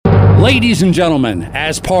Ladies and gentlemen,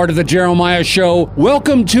 as part of the Jeremiah Show,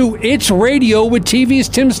 welcome to It's Radio with TV's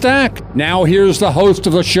Tim Stack. Now here's the host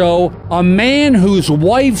of the show, a man whose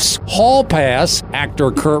wife's hall pass, actor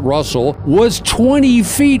Kurt Russell, was 20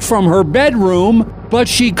 feet from her bedroom, but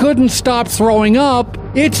she couldn't stop throwing up.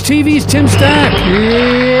 It's TV's Tim Stack.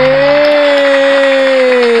 Yay!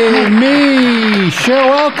 Me!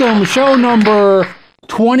 Welcome, show number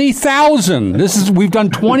 20,000. We've done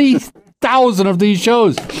 20,000 of these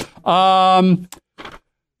shows.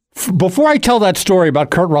 Before I tell that story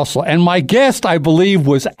about Kurt Russell, and my guest, I believe,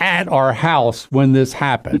 was at our house when this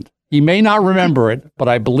happened. He may not remember it, but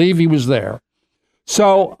I believe he was there.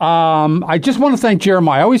 So I just want to thank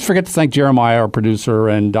Jeremiah. I always forget to thank Jeremiah, our producer,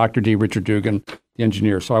 and Dr. D. Richard Dugan, the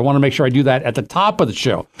engineer. So I want to make sure I do that at the top of the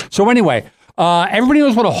show. So anyway, everybody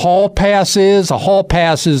knows what a hall pass is. A hall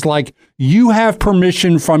pass is like you have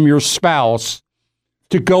permission from your spouse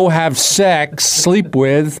to go have sex, sleep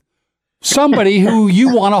with somebody who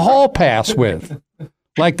you want a hall pass with.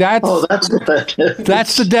 Like that's what that is.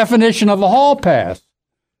 That's the definition of a hall pass.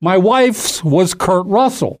 My wife's was Kurt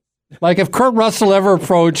Russell. Like if Kurt Russell ever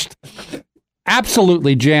approached,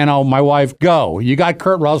 absolutely, Jano, my wife, go. You got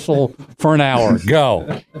Kurt Russell for an hour.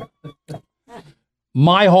 Go.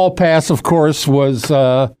 My hall pass, of course, was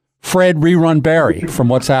Fred Rerun Barry from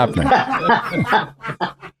What's Happening.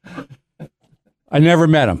 I never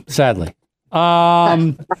met him, sadly.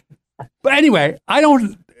 But anyway,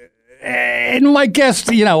 and my guest,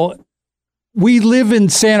 we live in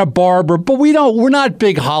Santa Barbara, but we're not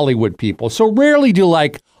big Hollywood people. So rarely do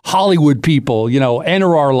Hollywood people,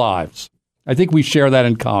 enter our lives. I think we share that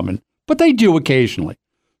in common, but they do occasionally.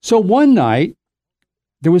 So one night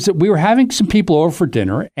we were having some people over for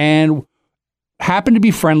dinner and happened to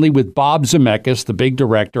be friendly with Bob Zemeckis, the big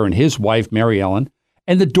director, and his wife, Mary Ellen.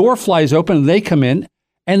 And the door flies open and they come in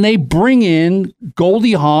and they bring in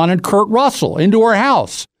Goldie Hawn and Kurt Russell into our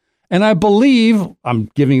house. And I believe,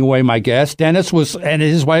 I'm giving away my guess, Dennis and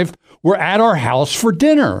his wife were at our house for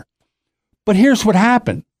dinner. But here's what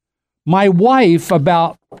happened. My wife,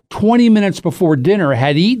 about 20 minutes before dinner,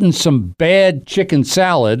 had eaten some bad chicken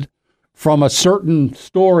salad from a certain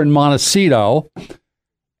store in Montecito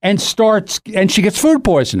and she gets food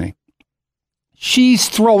poisoning. She's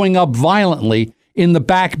throwing up violently in the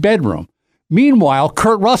back bedroom. Meanwhile,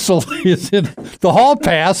 Kurt Russell is in the hall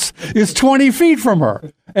pass is 20 feet from her.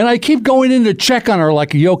 And I keep going in to check on her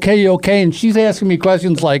like, you okay? And she's asking me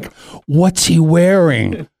questions like, what's he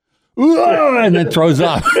wearing? And then throws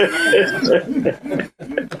up.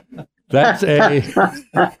 That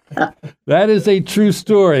is a true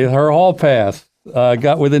story. Her hall pass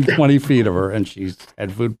got within 20 feet of her and she's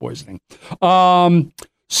had food poisoning.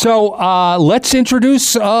 So let's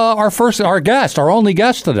introduce our guest, our only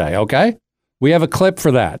guest today, okay? We have a clip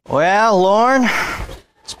for that. Well, Lorne,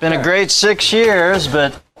 it's been a great 6 years,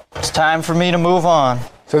 but it's time for me to move on.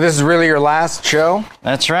 So this is really your last show?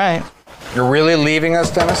 That's right. You're really leaving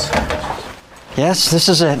us, Dennis? Yes, this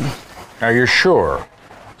is it. Are you sure?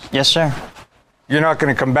 Yes, sir. You're not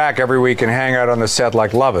going to come back every week and hang out on the set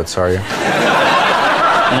like Lovitz, are you?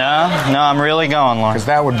 No, I'm really going, Lorne. Because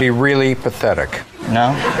that would be really pathetic.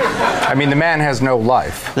 No? I mean, the man has no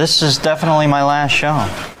life. This is definitely my last show.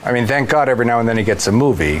 I mean, thank God every now and then he gets a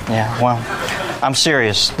movie. Yeah, well, I'm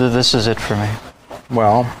serious. This is it for me.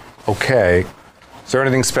 Well, okay. Is there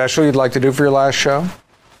anything special you'd like to do for your last show?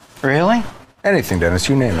 Really? Anything, Dennis,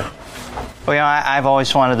 you name it. Well, I've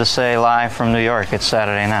always wanted to say live from New York. It's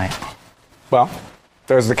Saturday night. Well,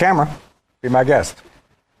 there's the camera. Be my guest.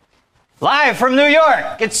 Live from New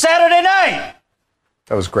York. It's Saturday night.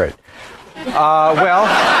 That was great. Well,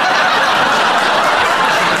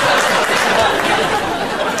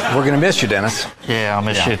 we're going to miss you, Dennis. Yeah, I'll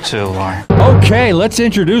miss you too, Lorne. Okay, let's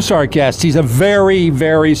introduce our guest. He's a very,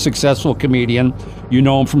 very successful comedian. You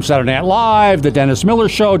know him from Saturday Night Live, The Dennis Miller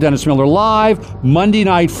Show, Dennis Miller Live, Monday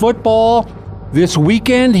Night Football. This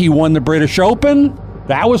weekend, he won the British Open.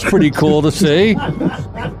 That was pretty cool to see.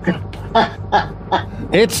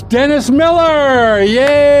 It's Dennis Miller!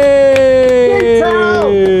 Yay!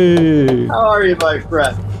 Hey, how are you, my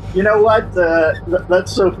friend? You know what?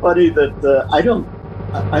 That's so funny that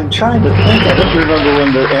I'm trying to think. I don't remember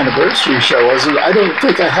when the anniversary show was. I don't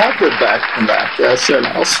think I have been back from that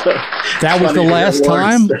SNL. So that was the last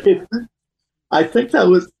time? I think that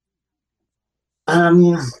was...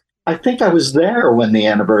 I think I was there when the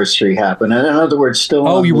anniversary happened. In other words, still.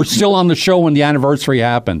 Oh, you were still on the show when the anniversary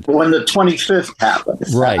happened. When the 25th happened.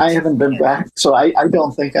 Right. I haven't been back. So I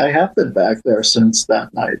don't think I have been back there since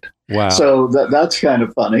that night. Wow. So that's kind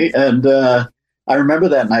of funny. And I remember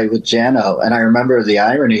that night with Jano, and I remember the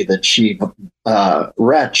irony that she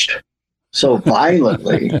retched so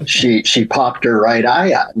violently, she popped her right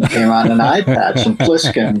eye out and came on an eye patch. And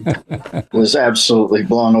Pliskin was absolutely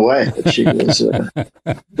blown away that she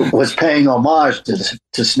was paying homage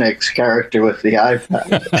to Snake's character with the eye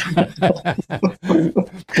patch.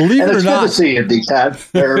 Believe it or not, good to see you, D-Tab.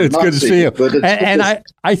 It's good to see you. And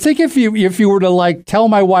I think if you were to like tell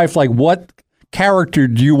my wife like what character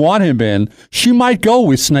do you want him in, she might go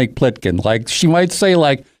with Snake Plissken. Like she might say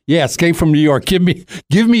like, yeah, Escape from New York. Give me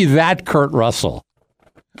that Kurt Russell,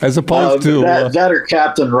 as opposed to that or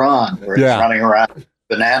Captain Ron, where he's running around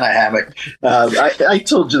banana hammock. I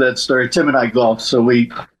told you that story. Tim and I golf, so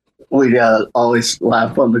we always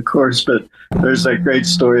laugh on the course. But there's that great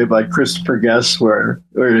story about Christopher Guest, where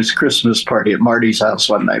his Christmas party at Marty's house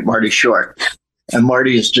one night. Marty Short, and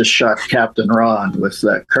Marty has just shot Captain Ron with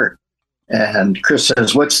Kurt, and Chris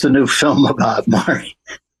says, "What's the new film about, Marty?"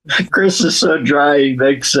 Chris is so dry, he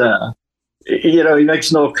makes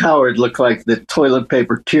Noel Coward look like the toilet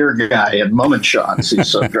paper tear guy in Mummenschanz. He's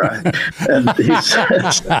so dry. And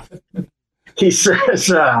he says,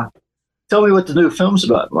 tell me what the new film's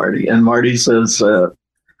about, Marty. And Marty says,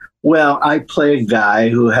 well, I play a guy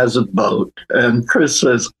who has a boat. And Chris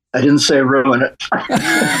says, I didn't say ruin it.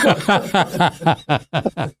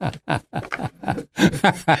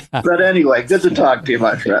 But anyway, good to talk to you,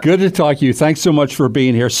 my friend. Good to talk to you. Thanks so much for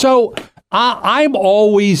being here. So I'm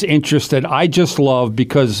always interested. I just love,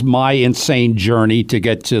 because my insane journey to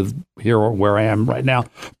get to here where I am right now.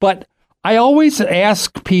 But I always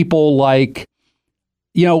ask people like,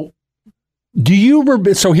 do you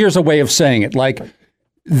remember? So here's a way of saying it. Like,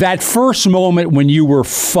 that first moment when you were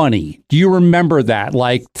funny, do you remember that?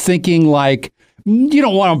 Like thinking like, you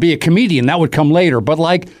don't want to be a comedian, that would come later. But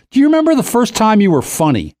like, do you remember the first time you were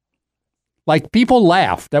funny? Like people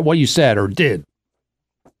laughed at what you said or did.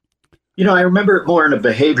 I remember it more in a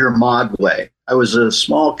behavior mod way. I was a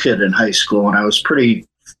small kid in high school and I was pretty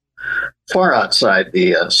far outside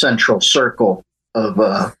the central circle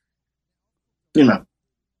of,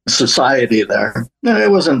 society there. I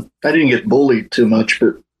didn't get bullied too much,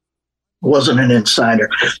 but wasn't an insider.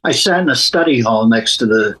 I sat in a study hall next to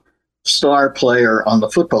the star player on the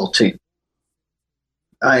football team.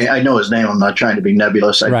 I know his name. I'm not trying to be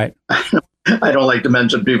nebulous. Right. I don't like to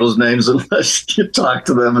mention people's names unless you talk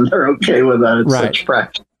to them and they're okay with that. It's such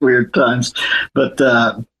practice, weird times. But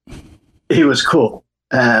he was cool.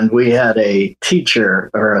 And we had a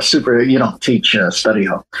teacher or you don't teach a study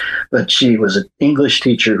hall, but she was an English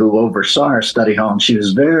teacher who oversaw our study hall. And she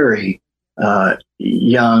was very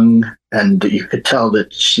young, and you could tell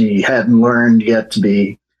that she hadn't learned yet to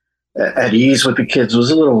be at ease with the kids. It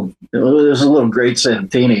was a little great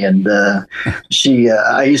Santini. And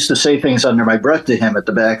I used to say things under my breath to him at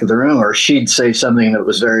the back of the room, or she'd say something that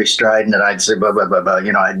was very strident and I'd say, blah, blah, blah, blah.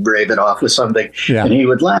 I'd brave it off with something and he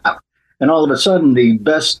would laugh. And all of a sudden, the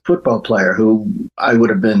best football player, who I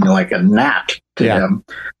would have been like a gnat to him,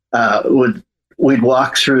 we'd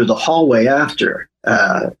walk through the hallway after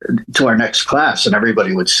to our next class, and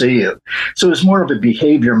everybody would see you. So it was more of a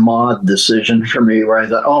behavior mod decision for me, where I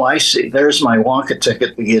thought, oh, I see. There's my Wonka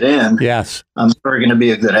ticket to get in. Yes, I'm never going to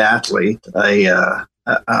be a good athlete.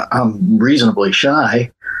 I'm reasonably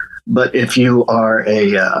shy, but if you are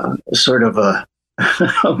a sort of a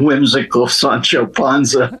whimsical Sancho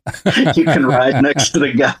Panza, you can ride next to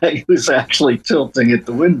the guy who's actually tilting at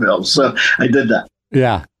the windmill. So I did that.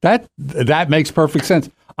 Yeah, that makes perfect sense.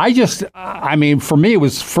 For me, it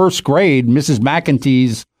was first grade, Mrs.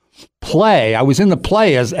 McEntee's play. I was in the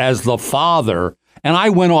play as the father, and I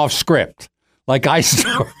went off script. Like I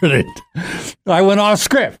went off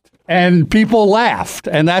script, and people laughed.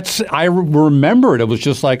 And I remember it. It was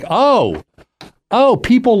just like, oh,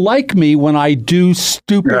 people like me when I do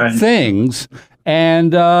stupid things.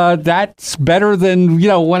 And that's better than,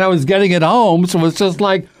 when I was getting it home. So it's just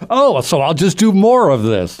like, so I'll just do more of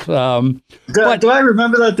this. Do I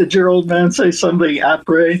remember that? Did your old man say something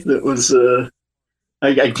après that was,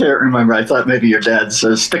 I can't remember. I thought maybe your dad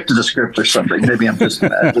says, stick to the script or something. Maybe I'm just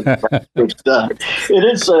imagining. It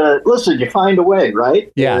is, listen, you find a way,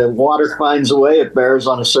 right? Yeah. Water finds a way. It bears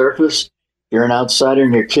on a surface. You're an outsider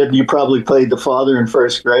and you're a kid. You probably played the father in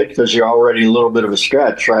first grade because you're already a little bit of a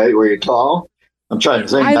stretch, right? Were you tall? I'm trying to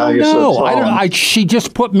think. I don't know. She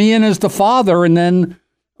just put me in as the father, and then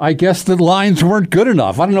I guess the lines weren't good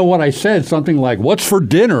enough. I don't know what I said. Something like, what's for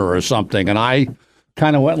dinner or something. And I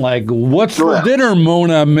kind of went like, what's for dinner,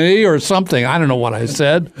 mon ami, or something. I don't know what I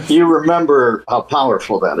said. You remember how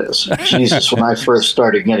powerful that is. Jesus, when I first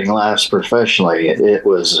started getting laughs professionally, it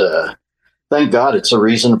was... thank God it's a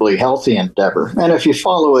reasonably healthy endeavor. And if you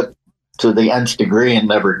follow it to the nth degree and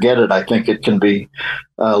never get it, I think it can be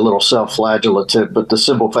a little self-flagellative. But the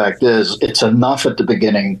simple fact is, it's enough at the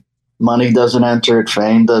beginning. Money doesn't enter it.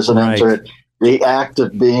 Fame doesn't enter it. The act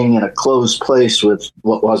of being in a closed place with,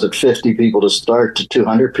 50 people to start to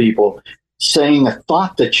 200 people, saying a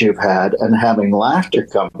thought that you've had and having laughter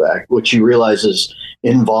come back, which you realize is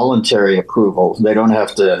involuntary approval. They don't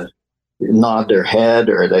have to nod their head,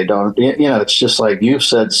 or they don't, it's just like you've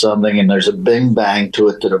said something and there's a bing bang to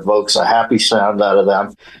it that evokes a happy sound out of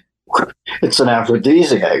them. It's an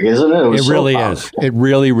aphrodisiac, isn't it? It really is. It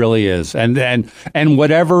really, really is. And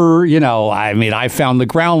whatever, I found the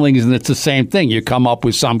Groundlings, and it's the same thing. You come up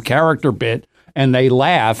with some character bit and they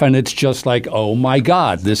laugh, and it's just like, oh my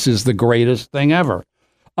God, this is the greatest thing ever.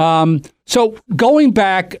 So going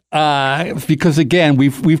back, because again,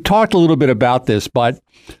 we've talked a little bit about this, but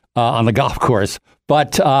on the golf course,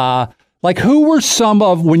 but like, who were some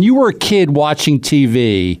of, when you were a kid watching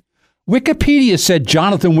TV? Wikipedia said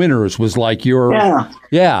Jonathan Winters was like your,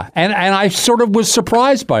 and I sort of was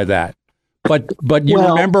surprised by that. But you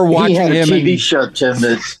remember watching him? He had a TV show, Tim,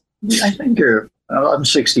 that I think I'm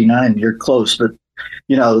 69, you're close, but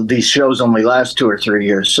these shows only last 2 or 3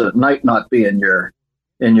 years, so it might not be in your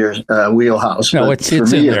wheelhouse. No, but it's for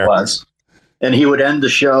me in there. It was. And he would end the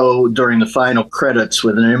show during the final credits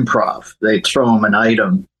with an improv. They'd throw him an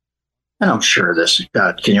item. And I'm sure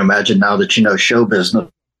God, can you imagine now that you know show business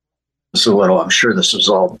a little? I'm sure this was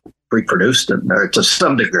all pre-produced or to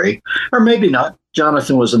some degree, or maybe not.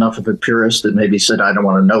 Jonathan was enough of a purist that maybe said, I don't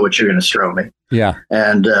want to know what you're going to throw me. Yeah.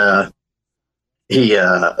 And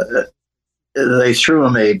they threw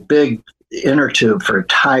him a big inner tube for a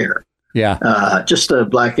tire. Yeah. Just a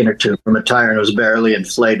black inner tube from a tire, and it was barely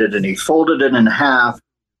inflated, and he folded it in half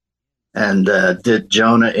and did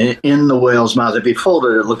Jonah in the whale's mouth. If he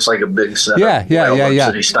folded it, it looks like a big set. Yeah.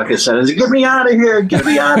 And he stuck his head and said, get me out of here, get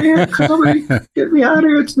me out of here, get me out of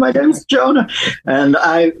here. It's my name's Jonah. And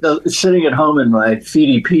I, sitting at home in my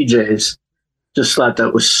feety PJs, just thought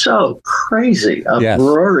that was so crazy,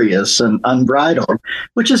 uproarious and unbridled,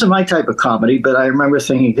 which isn't my type of comedy. But I remember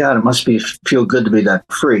thinking, God, it must feel good to be that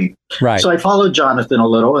free. Right. So I followed Jonathan a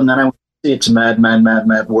little, and then I went to see It's a Mad, Mad, Mad,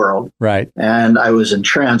 Mad World. Right. And I was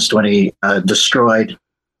entranced when he destroyed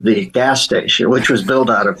the gas station, which was built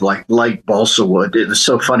out of like light balsa wood. It was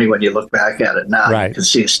so funny when you look back at it now. Right. You can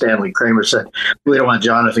see Stanley Kramer said, we don't want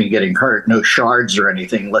Jonathan getting hurt, no shards or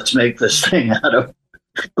anything. Let's make this thing out of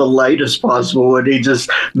the lightest possible wood. He just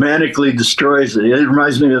manically destroys it. It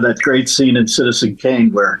reminds me of that great scene in Citizen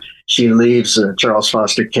Kane where she leaves Charles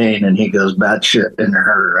Foster Kane and he goes batshit in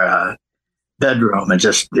her bedroom and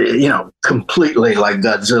just, completely like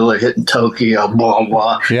Godzilla hitting Tokyo, blah,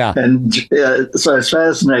 blah. Yeah. And so I was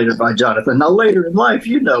fascinated by Jonathan. Now, later in life,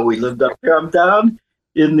 we lived up here. I'm down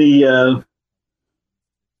in the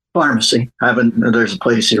pharmacy. There's a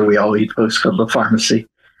place here we all eat, folks, called the Pharmacy.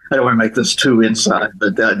 I don't want to make this too inside,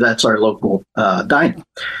 but that's our local diner.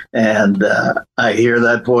 And I hear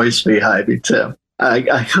that voice behind me, Tim. I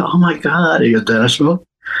go, oh, my God. He goes, Dennis Moon?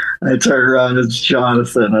 I turn around, it's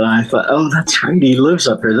Jonathan. And I thought, oh, that's right. He lives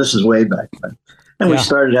up here. This is way back then. And we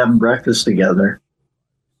started having breakfast together.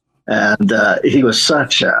 And he was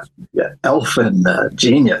such a elfin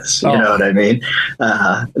genius, you know what I mean?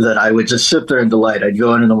 That I would just sit there in delight. I'd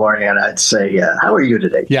go in the morning and I'd say, how are you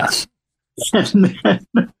today? Yes. And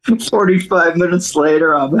then 45 minutes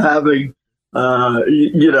later, I'm having,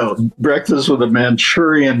 breakfast with a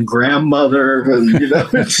Manchurian grandmother. And,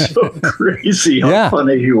 it's so crazy how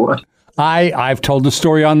funny he was. I've told the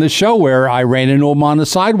story on this show where I ran into him on the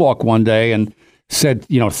sidewalk one day and said,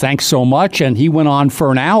 thanks so much. And he went on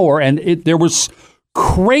for an hour, and there was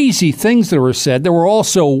crazy things that were said. There were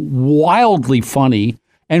also wildly funny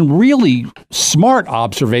and really smart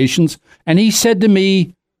observations. And he said to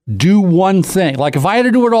me, do one thing. Like if I had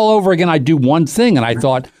to do it all over again, I'd do one thing. And I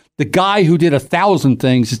thought, the guy who did 1,000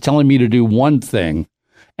 things is telling me to do one thing.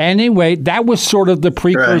 Anyway, that was sort of the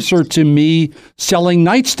precursor to me selling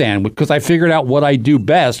Nightstand, because I figured out what I do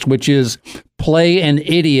best, which is play an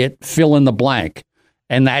idiot, fill in the blank.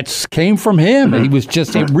 And that came from him. Mm-hmm. He was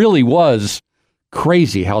it really was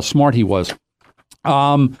crazy how smart he was.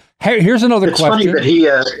 Here's another question. It's funny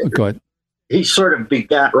that go ahead. He sort of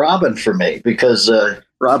begat Robin for me, because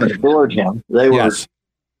Robin adored him. They were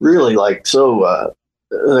really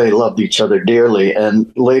they loved each other dearly.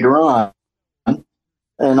 And later on,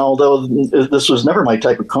 and although this was never my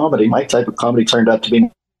type of comedy turned out to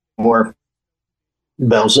be more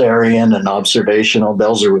Belzerian and observational.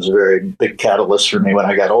 Belzer was a very big catalyst for me when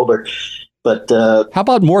I got older. But how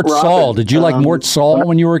about Mort Saul? Did you like Mort Saul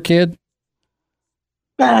when you were a kid?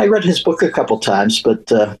 I read his book a couple times,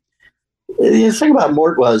 but The thing about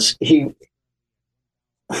Mort was he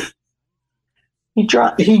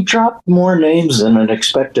dropped more names than an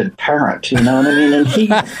expected parent. You know what I mean? And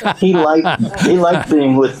he liked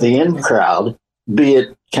being with the in crowd, be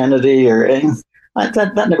it Kennedy or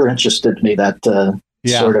that never interested me. That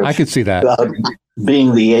sort of I could see that.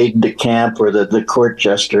 Being the aide de camp or the court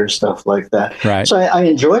jester, stuff like that. Right. So I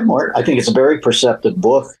enjoyed Mort. I think it's a very perceptive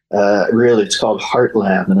book. Really, it's called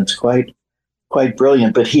Heartland, and it's quite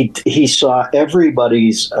brilliant. But he saw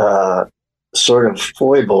everybody's sort of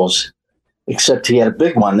foibles, except he had a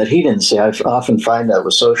big one that he didn't see. I often find that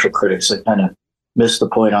with social critics, they kind of miss the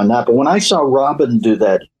point on that. But when I saw Robin do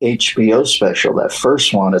that HBO special, that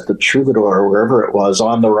first one at the Troubadour, or wherever it was,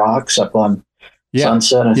 on the rocks up on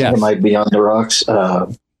Sunset, I think it might be on the rocks.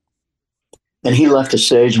 And he left the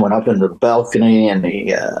stage, went up into the balcony, and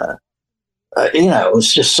he, it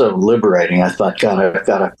was just so liberating. I thought, God, I've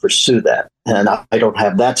got to pursue that. And I don't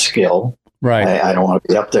have that skill. Right. I don't want to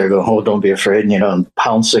be up there going, oh, don't be afraid, and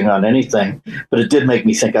pouncing on anything. But it did make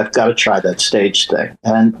me think I've got to try that stage thing.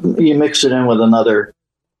 And you mix it in with another,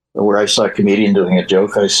 where I saw a comedian doing a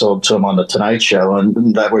joke I sold to him on The Tonight Show,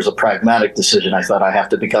 and that was a pragmatic decision. I thought I have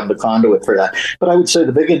to become the conduit for that. But I would say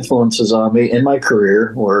the big influences on me in my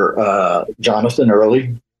career were Jonathan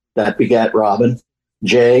Early, that begat Robin.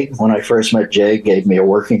 Jay, when I first met Jay, gave me a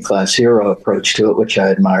working class hero approach to it, which I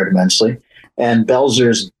admired immensely. And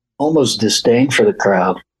Belzer's almost disdain for the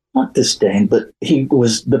crowd. Not disdain, but he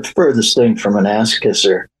was the furthest thing from an ass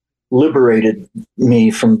kisser. Liberated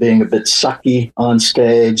me from being a bit sucky on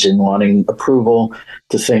stage and wanting approval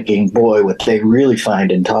to thinking, boy, what they really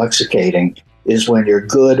find intoxicating is when you're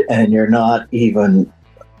good and you're not even,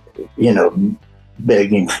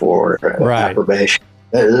 begging for approbation.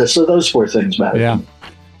 So those four things matter. Yeah.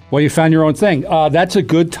 Well, you found your own thing. That's a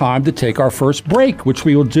good time to take our first break, which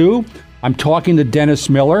we will do. I'm talking to Dennis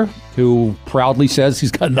Miller, who proudly says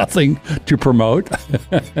he's got nothing to promote.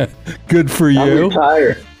 Good for you. I'm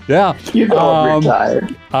retired. Yeah. You know I'm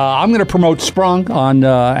retired. I'm going to promote Sprung on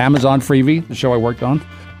Amazon Freevee, the show I worked on.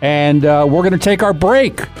 And we're going to take our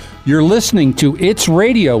break. You're listening to It's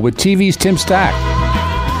Radio with TV's Tim Stack.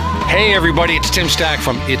 Hey, everybody. It's Tim Stack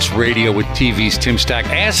from It's Radio with TV's Tim Stack,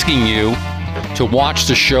 asking you to watch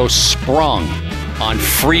the show Sprung on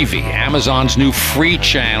Freevee, Amazon's new free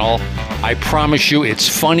channel. I promise you, it's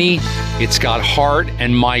funny, it's got heart,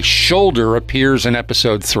 and my shoulder appears in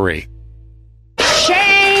episode 3.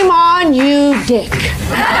 Shame on you, Dick.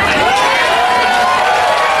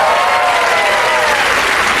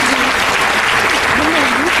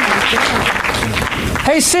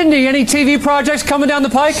 Hey, Cindy, any TV projects coming down the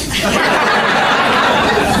pike?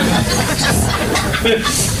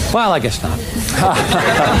 Well, I guess not.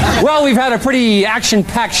 Well, we've had a pretty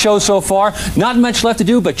action-packed show so far. Not much left to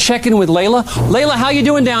do, but check in with Layla. Layla, how you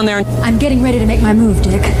doing down there? I'm getting ready to make my move,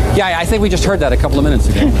 Dick. Yeah, I think we just heard that a couple of minutes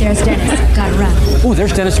ago. There's Dennis. Gotta run. Oh,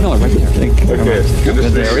 there's Dennis Miller right there. Okay, good to see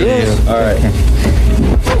There he you. is. All right.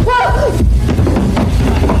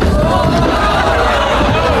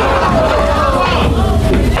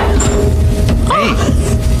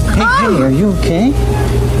 Hey, are you okay?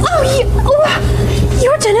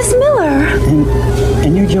 You're Dennis Miller.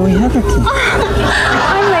 And you're Joey Heatherton.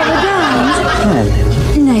 I'm Layla Downs.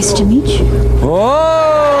 Hi. Nice to meet you.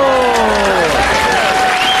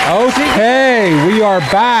 Okay, we are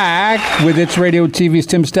back with It's Radio TV's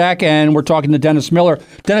Tim Stack, and we're talking to Dennis Miller.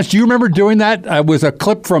 Dennis, do you remember doing that? It was a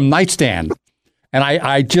clip from Nightstand, and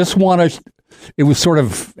I just want to, it was sort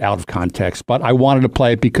of out of context, but I wanted to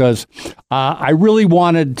play it because I really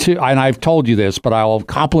wanted to, and I've told you this, but I'll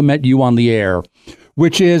compliment you on the air,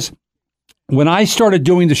 which is when I started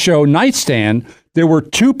doing the show Nightstand, there were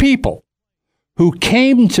two people who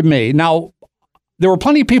came to me. Now, there were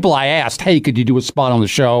plenty of people I asked, hey, could you do a spot on the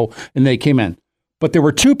show? And they came in. But there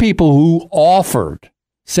were two people who offered,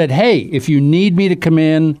 said, hey, if you need me to come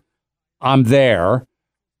in, I'm there.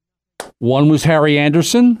 One was Harry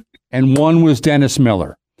Anderson and one was Dennis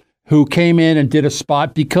Miller, who came in and did a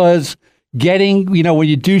spot because getting, when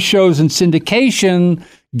you do shows in syndication,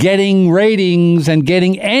 getting ratings and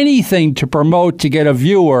getting anything to promote to get a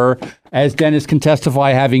viewer, as Dennis can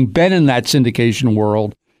testify, having been in that syndication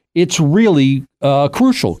world, it's really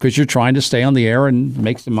crucial because you're trying to stay on the air and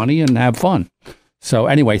make some money and have fun. So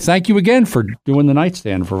anyway, thank you again for doing the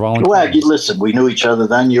Nightstand, for volunteering. Well, listen, we knew each other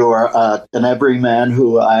then. You were an everyman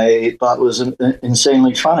who I thought was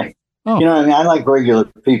insanely funny. Oh. I like regular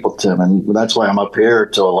people, Tim, and that's why I'm up here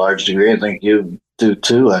to a large degree. I think you do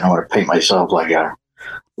too. I don't want to paint myself like a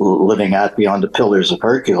living out beyond the pillars of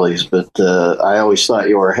Hercules, but I always thought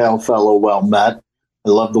you were a hail fellow, well met. I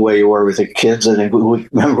love the way you were with the kids. I think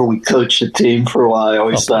remember we coached a team for a while. I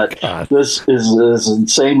always thought this is as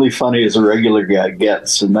insanely funny as a regular guy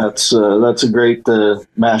gets, and that's a great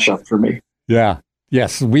mashup for me. Yeah.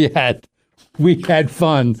 Yes, we had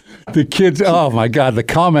fun. The kids, oh my God, the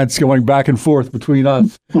comments going back and forth between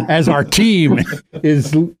us as our team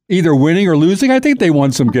is either winning or losing. I think they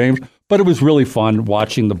won some games, but it was really fun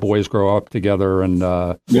watching the boys grow up together, and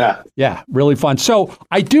yeah, really fun. So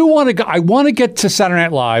I want to get to Saturday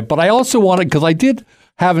Night Live, but I also wanted, because I did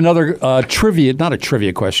have another trivia, not a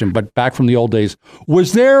trivia question, but back from the old days.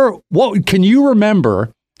 Can you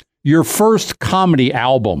remember your first comedy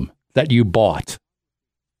album that you bought?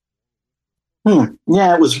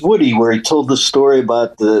 Yeah, it was Woody, where he told the story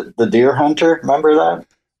about the deer hunter. Remember that?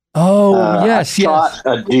 Oh, yes, I shot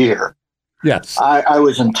a deer. Yes. I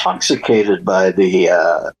was intoxicated by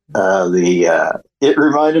it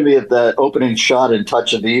reminded me of that opening shot in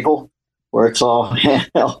Touch of Evil, where it's all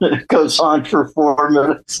handheld and it goes on for 4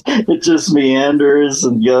 minutes. It just meanders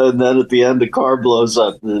and then at the end the car blows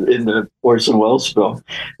up in the Orson Welles film.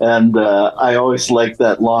 And I always liked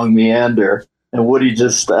that long meander. And Woody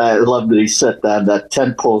I love that he set down that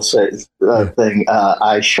tentpole thing.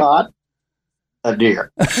 I shot a deer,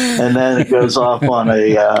 and then it goes off on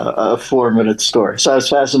a 4-minute story. So I was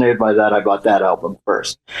fascinated by that. I bought that album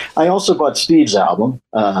first. I also bought Steve's album.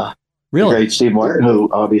 Really? The great Steve Martin, who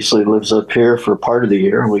obviously lives up here for part of the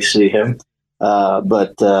year, and we see him.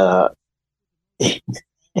 But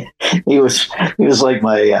he was like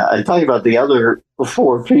I talk about the other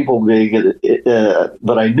 4 people being,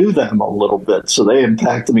 but I knew them a little bit, so they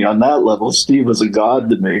impacted me on that level. Steve was a god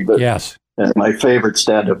to me, but yes. My favorite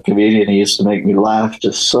stand-up comedian. He used to make me laugh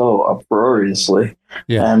just so uproariously,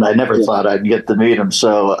 and I never thought I'd get to meet him.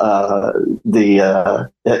 So I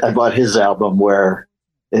bought his album where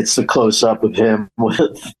it's the close-up of him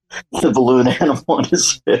with the balloon animal on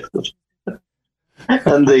his head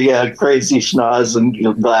and the crazy schnoz and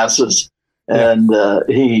glasses. And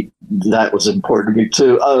that was important to me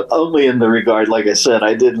too. Only in the regard, like I said,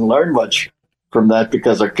 I didn't learn much from that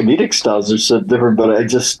because our comedic styles are so different, but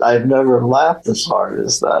I've never laughed as hard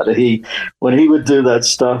as that. When he would do that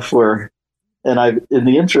stuff in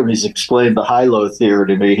the interim, he's explained the high-low theory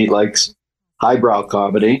to me. He likes highbrow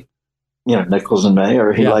comedy, Nichols and May,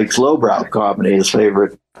 or he likes lowbrow comedy. His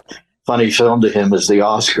favorite funny film to him is The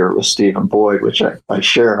Oscar with Stephen Boyd, which I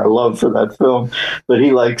share. I love for that film, but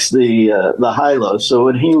he likes the high-low. So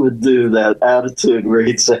when he would do that attitude where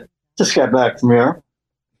he'd say, just got back from Europe,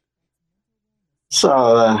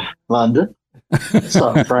 saw London,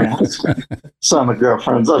 saw France, saw my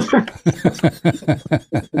girlfriend's up there.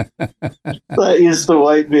 That used to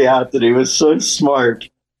wipe me out that he was so smart.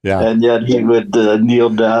 Yeah. And yet he would kneel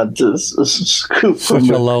down to scoop such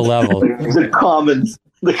a low level. The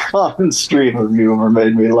common stream of humor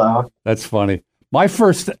made me laugh. That's funny. My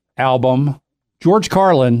first album, George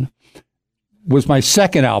Carlin, was my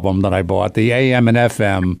second album that I bought, the AM and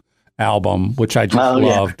FM album, which I just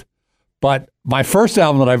loved. Yeah. But my first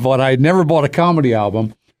album that I bought, I had never bought a comedy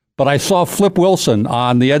album, but I saw Flip Wilson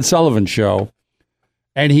on the Ed Sullivan Show,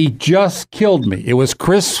 and he just killed me. It was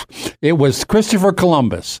Christopher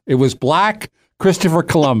Columbus. It was Black Christopher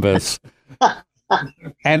Columbus.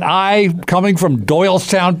 And I, coming from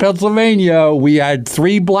Doylestown, Pennsylvania, we had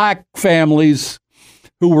 3 black families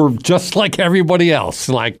who were just like everybody else.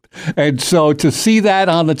 And so to see that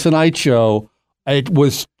on the Tonight Show, it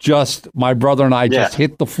was just, my brother and I just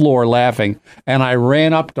hit the floor laughing. And I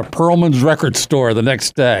ran up to Perlman's record store the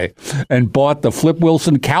next day and bought the Flip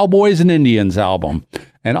Wilson Cowboys and Indians album.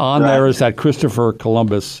 And on there is that Christopher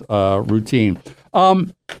Columbus routine.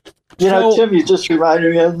 Tim, you just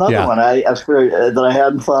reminded me of another one that I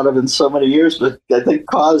hadn't thought of in so many years, but I think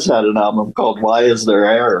Cause had an album called Why Is There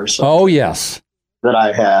Air or something. Oh, yes. That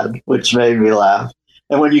I had, which made me laugh.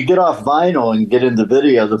 And when you get off vinyl and get into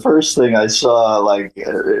video, the first thing I saw,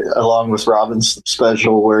 along with Robin's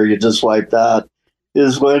special where you just wiped out,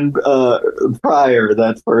 is when Pryor,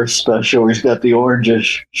 that first special, where he's got the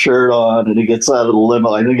orangish shirt on and he gets out of the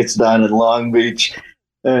limo. I think it's down in Long Beach.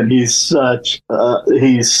 And he's so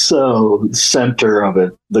center of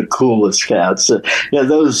it, the coolest cats.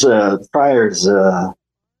 Those Pryor's,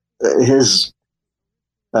 his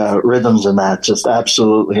rhythms and that just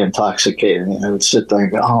absolutely intoxicating. And I would sit there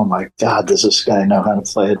and go, "Oh my God, does this guy know how to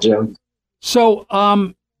play a joke?" So,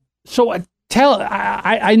 I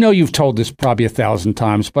know you've told this probably 1,000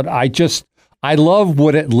 times, but I love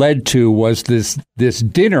what it led to was this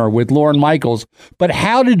dinner with Lorne Michaels. But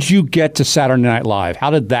how did you get to Saturday Night Live?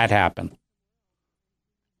 How did that happen?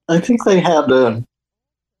 I think they had.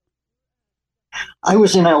 I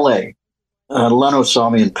was in L.A. Leno saw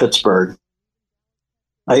me in Pittsburgh.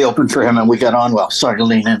 I opened for him and we got on well. Sorry to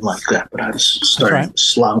lean in like that, but I was starting to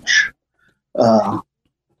slouch.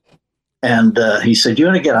 And he said, "You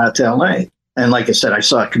want to get out to LA?" And like I said, I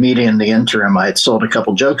saw a comedian in the interim I had sold a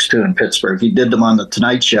couple jokes to in Pittsburgh. He did them on the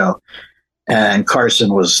Tonight Show. And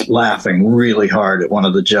Carson was laughing really hard at one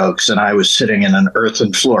of the jokes. And I was sitting in an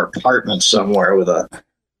earthen floor apartment somewhere with a,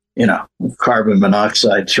 carbon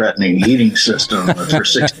monoxide threatening heating system for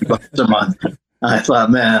 $60 a month. I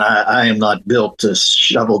thought, man, I am not built to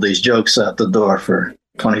shovel these jokes out the door for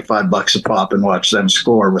 $25 a pop and watch them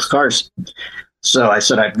score with Carson. So I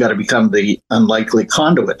said, I've got to become the unlikely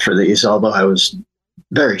conduit for these, although I was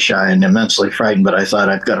very shy and immensely frightened, but I thought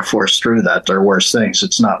I've got to force through that. There are worse things.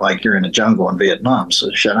 It's not like you're in a jungle in Vietnam,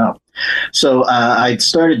 so shut up. So I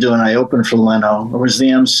I opened for Leno. I was the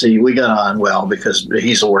MC. We got on well because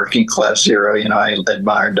he's a working class hero. I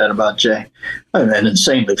admired that about Jay. An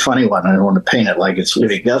insanely funny one. I don't want to paint it like it's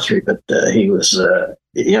Woody Guthrie, but he was,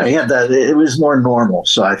 he had that. It was more normal,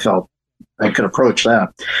 so I felt I could approach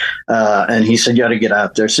that. And he said, you got to get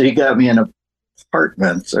out there. So he got me in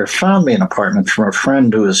found me an apartment from a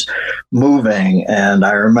friend who was moving. And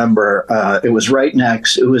I remember it was right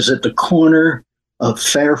next. It was at the corner of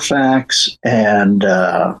Fairfax and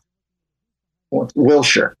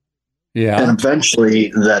Wilshire. Yeah. And eventually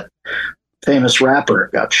that famous rapper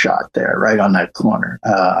got shot there, right on that corner.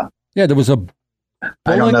 There was a...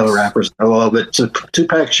 I don't know the rappers well, but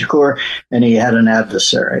Tupac Shakur, and he had an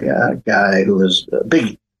adversary, a guy who was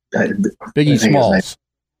Biggie. Biggie Smalls.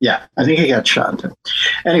 Yeah, I think he got shot.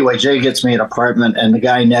 Anyway, Jay gets me an apartment, and the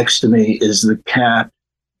guy next to me is the cat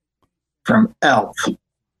from Elf.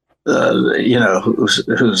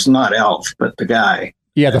 Who's not Elf, but the guy.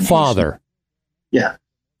 Yeah, the father.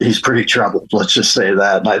 He's pretty troubled. Let's just say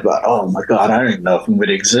that. And I thought, oh my God, I don't even know if it would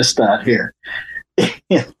exist out here.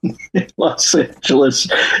 In Los Angeles,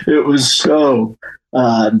 it was so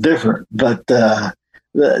different, but that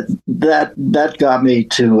got me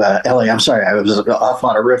to LA. I'm sorry, I was off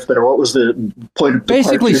on a riff there. What was the point of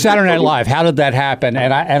basically Saturday Night Live? How did that happen?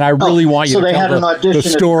 And I really want you to tell the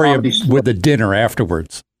story with the dinner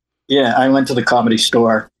afterwards. Yeah, I went to the Comedy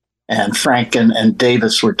Store, and Frank and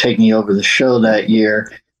Davis were taking over the show that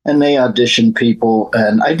year. And they auditioned people,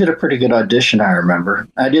 and I did a pretty good audition, I remember.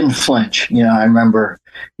 I didn't flinch. I remember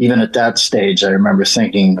even at that stage, I remember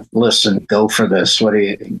thinking, listen, go for this. What are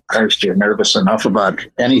you, Christ, you're nervous enough about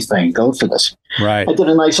anything. Go for this. Right. I did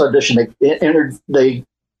a nice audition. They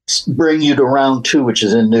bring you to round 2, which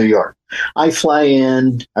is in New York. I fly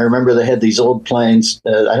in. I remember they had these old planes.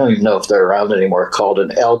 I don't even know if they're around anymore, called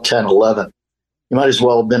an L-1011. You might as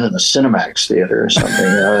well have been in a Cinemax theater or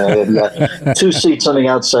something. Got 2 seats on the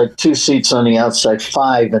outside, 2 seats on the outside,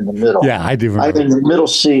 5 in the middle. Yeah, I do remember. I'm in the middle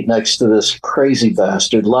seat next to this crazy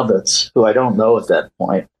bastard, Lovitz, who I don't know at that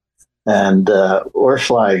point. And we're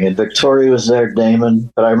flying, and Victoria was there,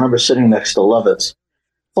 Damon. But I remember sitting next to Lovitz,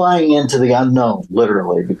 flying into the unknown,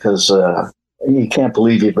 literally, because you can't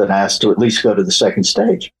believe you've been asked to at least go to the second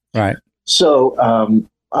stage. Right. So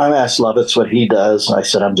I asked Lovitz what he does. I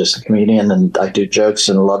said, I'm just a comedian and I do jokes.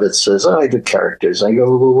 And Lovitz says, I do characters. I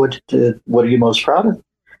go, well, what are you most proud of? And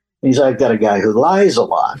he's like, I've got a guy who lies a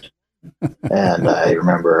lot. And I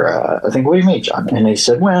remember, I think, what do you mean, John? And he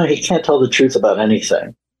said, well, he can't tell the truth about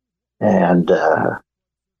anything. And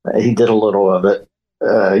he did a little of it,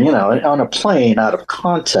 on a plane out of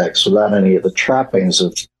context without any of the trappings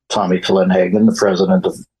of Tommy Flynn-Hagen, the president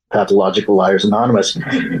of Pathological Liars Anonymous.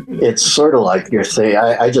 It's sort of like your thing.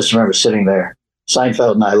 I just remember sitting there.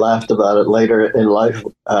 Seinfeld and I laughed about it later in life.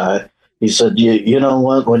 He said, you know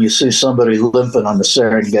what? When you see somebody limping on the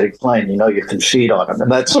Serengeti plane, you can feed on them.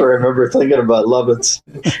 And that's what I remember thinking about Lovitz.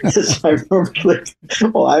 I remember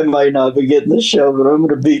thinking, I might not be getting this show, but I'm going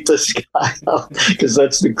to beat this guy up because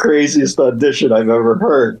that's the craziest audition I've ever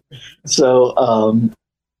heard. So,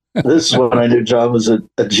 this is when I knew John was a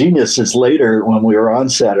genius. It's later when we were on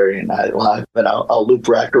Saturday Night Live, but I'll loop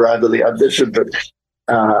back around to the audition. But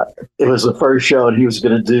it was the first show, and he was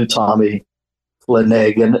going to do Tommy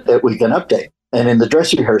Flynn-Hagen at Weekend Update. And in the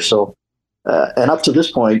dress rehearsal, and up to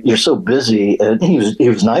this point, you're so busy. And he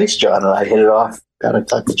was nice, John, and I hit it off. God, I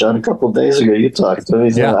talked to John a couple of days ago. You talked to me.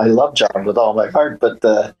 Yeah. I love John with all my heart, but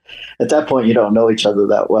at that point, you don't know each other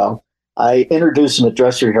that well. I introduced him at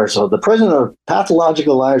dress rehearsal, the president of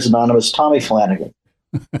Pathological Liars Anonymous, Tommy Flanagan.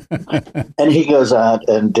 And he goes out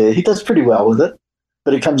and he does pretty well with it.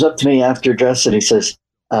 But he comes up to me after dress and he says,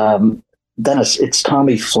 Dennis, it's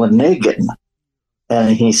Tommy Flanagan.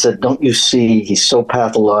 And he said, don't you see, he's so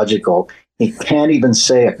pathological. He can't even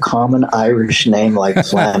say a common Irish name like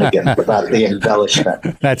Flanagan without the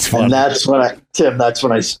embellishment. That's funny. And that's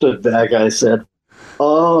when I stood back. I said,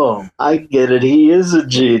 Oh, I get it. He is a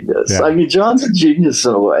genius. Yeah. I mean, John's a genius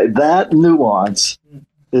in a way. That nuance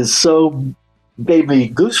is so gave me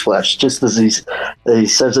gooseflesh. Just as he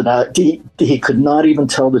says it out, he could not even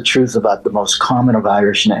tell the truth about the most common of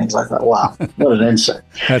Irish names. I thought, wow, what an insight.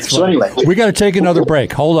 That's so. funny. Anyway, We got to take another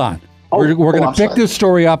break. Hold on. We're going to pick this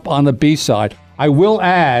story up on the B side. I will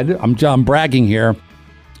add, I'm bragging here,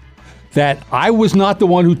 that I was not the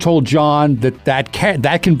one who told John that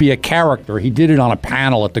can be a character. He did it on a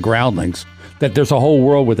panel at the Groundlings, that there's a whole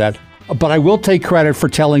world with that. But I will take credit for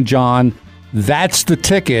telling John that's the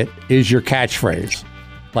ticket is your catchphrase.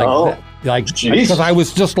 Because I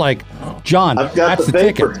was just like, John, that's the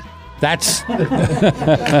ticket. That's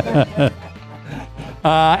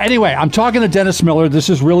anyway, I'm talking to Dennis Miller. This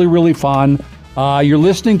is really, really fun. You're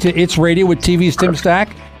listening to It's Radio with TV's Tim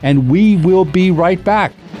Stack, and we will be right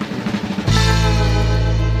back.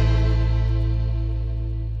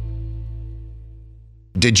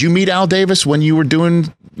 Did you meet Al Davis when you were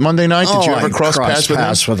doing Monday Night? Did you ever cross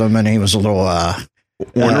paths with him? And he was a little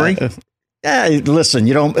ornery. Listen,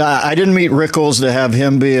 you don't. I didn't meet Rickles to have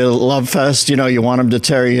him be a love fest. You know, you want him to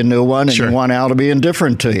tear you a new one, and you want Al to be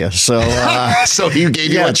indifferent to you. So, so he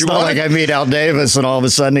gave you what you want. Like I meet Al Davis, and all of a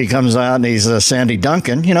sudden he comes out and he's Sandy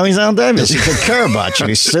Duncan. You know, he's Al Davis. He could care about you.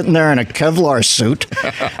 He's sitting there in a Kevlar suit,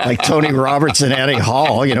 like Tony Roberts and Eddie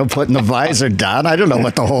Hall. You know, putting the visor down. I don't know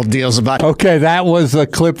what the whole deal's about. Okay, that was a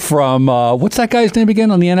clip from what's that guy's name again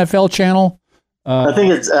on the NFL channel? I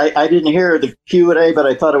think it's. I didn't hear the Q&A, but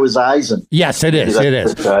I thought it was Eisen. Yes, it is. It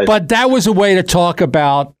is. But that was a way to talk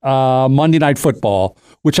about Monday Night Football,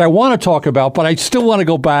 which I want to talk about, but I still want to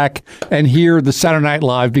go back and hear the Saturday Night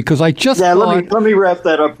Live because I just thought, let me wrap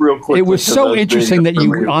that up real quick. It was so interesting that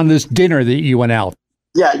you on this dinner that you went out.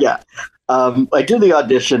 Yeah. I do the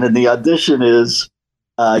audition, and the audition is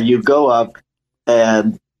you go up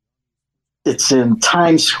and it's in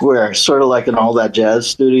Times Square, sort of like in All That Jazz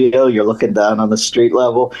studio. You're looking down on the street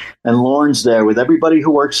level, and Lauren's there with everybody who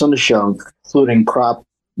works on the show, including prop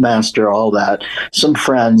master, all that, some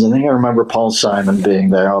friends. I think I remember Paul Simon being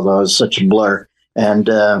there, although it was such a blur, and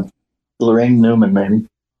Lorraine Newman, maybe.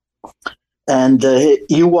 And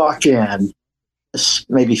you walk in,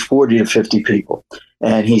 maybe 40 to 50 people,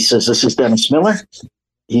 and he says, "This is Dennis Miller.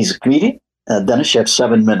 He's a comedian. Dennis, you have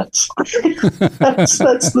 7 minutes." that's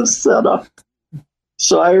the setup.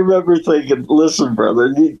 So I remember thinking, listen,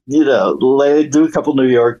 brother, you know, do a couple New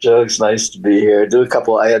York jokes. Nice to be here.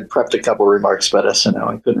 I had prepped a couple remarks about SN2.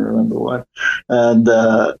 I couldn't remember what. And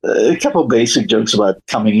a couple basic jokes about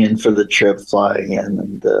coming in for the trip, flying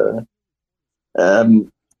in.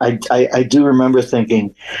 And I do remember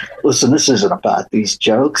thinking, listen, this isn't about these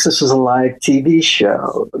jokes. This is a live TV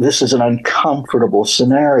show. This is an uncomfortable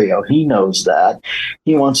scenario. He knows that.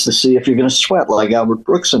 He wants to see if you're going to sweat like Albert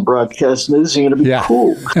Brooks in broadcast news. You're going to be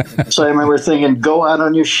cool. So I remember thinking, go out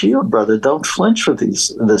on your shield, brother. Don't flinch with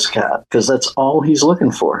this cat, because that's all he's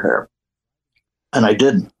looking for here. And I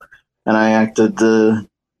didn't. And I acted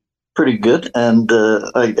pretty good, and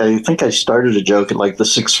I think I started a joke at like the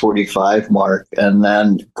 6:45 mark, and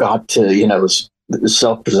then got to, was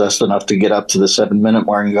self-possessed enough to get up to the 7-minute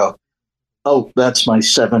mark and go, "Oh, that's my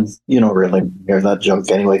 7. You don't really hear that joke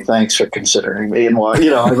anyway. Thanks for considering me." And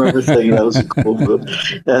I remember thinking that was a cool move.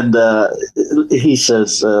 And he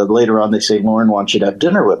says later on, they say, "Lauren wants you to have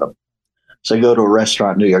dinner with him." So I go to a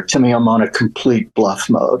restaurant in New York. Timmy, I'm on a complete bluff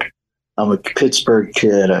mode. I'm a Pittsburgh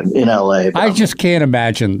kid. I'm in LA. I just can't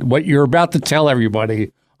imagine what you're about to tell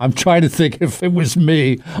everybody. I'm trying to think if it was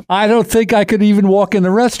me. I don't think I could even walk in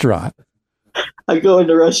the restaurant. I go in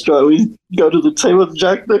the restaurant. We go to the table with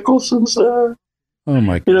Jack Nicholson's there. Oh,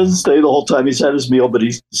 my God. He doesn't stay the whole time. He's had his meal, but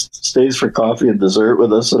he stays for coffee and dessert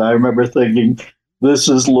with us. And I remember thinking, this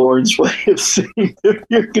is Lauren's way of seeing if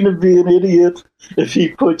you're going to be an idiot if he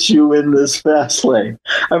puts you in this fast lane.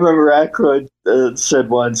 I remember Aykroyd said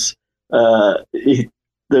once,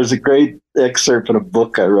 there's a great excerpt in a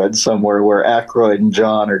book I read somewhere where Aykroyd and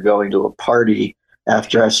John are going to a party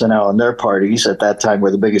after SNL, and their parties at that time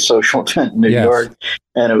were the biggest social event in New York,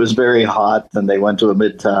 and it was very hot, and they went to a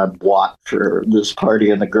Midtown Watt for this party,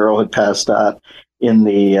 and the girl had passed out in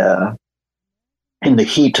the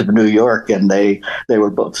heat of New York, and they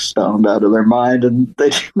were both stoned out of their mind, and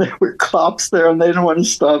they were cops there, and they didn't want to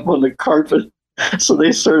stop on the carpet. So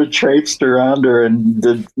they sort of traipsed around her and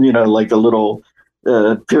did, like a little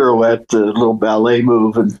pirouette, a little ballet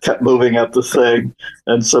move, and kept moving up the thing.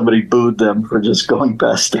 And somebody booed them for just going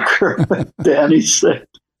past the curb. Danny said,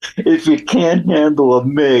 "If you can't handle a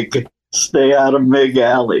MIG, stay out of MIG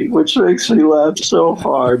Alley," which makes me laugh so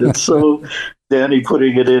hard. It's so Danny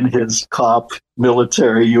putting it in his cop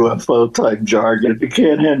military UFO type jargon. If you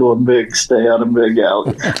can't handle a MiG, stay out of MiG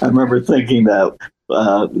alley. I remember thinking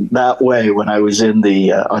that way when I was in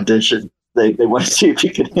the audition. They want to see if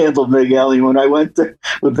you can handle MiG alley. When I went there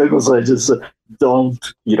with Nichols, I just said, you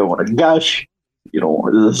don't want to gush. You don't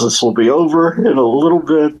want this will be over in a little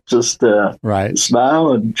bit. Just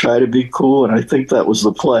smile and try to be cool. And I think that was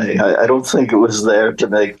the play. I don't think it was there to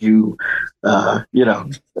make you,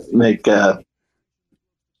 make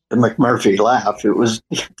McMurphy laugh. It was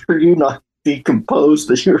for you not to be composed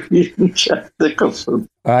as you're reading Jack Nicholson.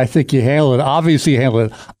 I think you handled it. Obviously, you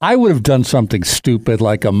handled it. I would have done something stupid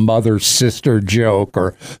like a mother-sister joke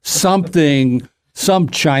or something. Some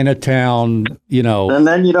Chinatown, and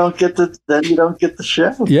then you don't get the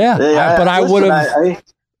show. Yeah, but I would have.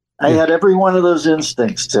 I had every one of those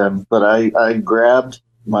instincts, Tim, but I grabbed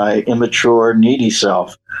my immature, needy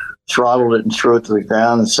self, throttled it, and threw it to the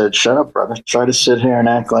ground, and said, "Shut up, brother! Try to sit here and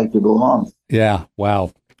act like you belong." Yeah,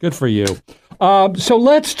 wow, good for you. So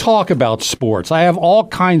let's talk about sports. I have all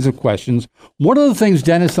kinds of questions. One of the things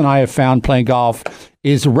Dennis and I have found playing golf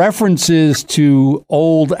is references to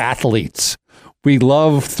old athletes. We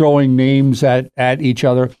love throwing names at each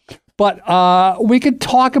other. But we could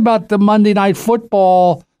talk about the Monday Night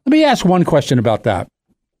Football. Let me ask one question about that.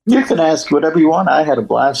 You can ask whatever you want. I had a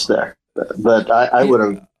blast there. But I would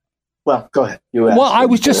have... Well, go ahead. You asked. Well, I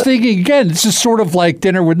was just thinking, again, this is sort of like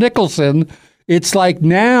Dinner with Nicholson. It's like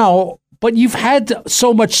now... But you've had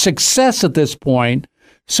so much success at this point,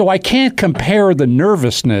 so I can't compare the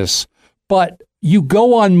nervousness. But... You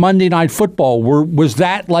go on Monday Night Football. Was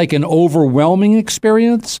that like an overwhelming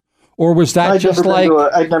experience? Or was that I'd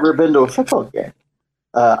never been to a football game.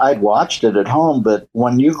 I'd watched it at home, but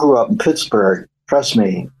when you grew up in Pittsburgh, trust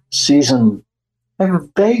me, I have a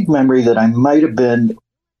vague memory that I might have been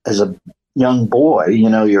as a young boy,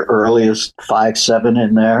 your earliest 5'7"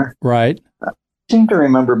 in there. Right. I seem to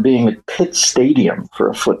remember being at Pitt Stadium for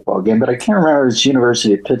a football game, but I can't remember if it's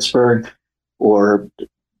University of Pittsburgh or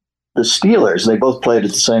the Steelers. They both played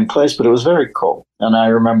at the same place, but it was very cold. And I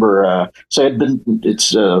remember,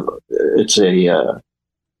 it's a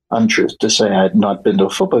untruth to say I had not been to a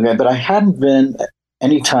football game, but I hadn't been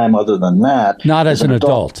any time other than that. Not as an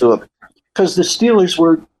adult. Because the Steelers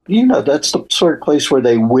were, that's the sort of place where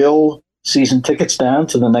they will season tickets down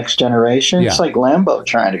to the next generation. Yeah. It's like Lambeau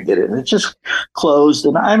trying to get in. It just closed,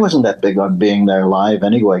 and I wasn't that big on being there live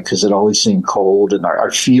anyway because it always seemed cold, and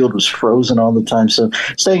our field was frozen all the time. So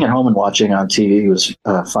staying at home and watching on TV was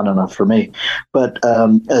fun enough for me. But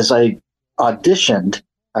as I auditioned,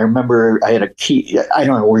 I remember I had a key. I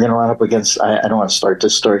don't know. We're going to run up against. I don't want to start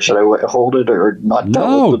this story. Should I hold it or not?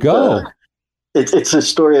 No, go. It's a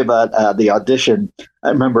story about the audition. I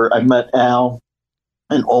remember I met Al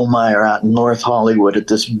and Olmeyer out in North Hollywood at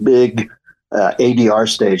this big ADR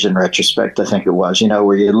stage, in retrospect, I think it was,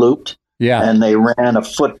 where you looped. Yeah. And they ran a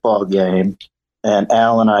football game, and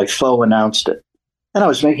Al and I announced it. And I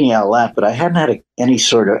was making Al laugh, but I hadn't had any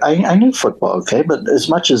sort of, I knew football, okay, but as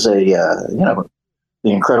much as the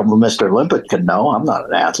incredible Mr. Limpet could know, I'm not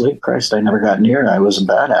an athlete. Christ, I never got near it. I wasn't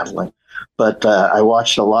that athlete. But I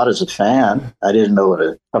watched a lot as a fan. I didn't know what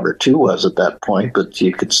a cover 2 was at that point, but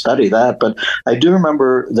you could study that. But I do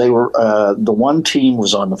remember they were the one team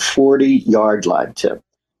was on the 40-yard line, Tim.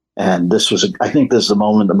 And I think this is the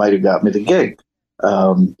moment that might have got me the gig.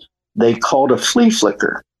 They called a flea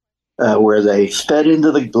flicker where they fed into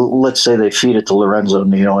let's say they feed it to Lorenzo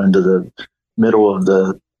Neal into the middle of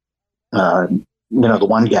the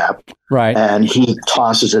one gap. Right. And he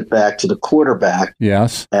tosses it back to the quarterback.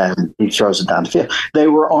 Yes. And he throws it down the field. They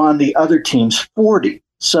were on the other team's 40.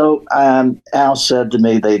 So Al said to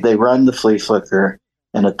me, they run the flea flicker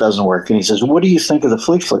and it doesn't work. And he says, "What do you think of the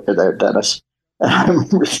flea flicker there, Dennis?" And I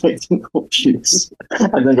remember thinking, oh, jeez,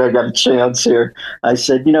 I think I got a chance here. I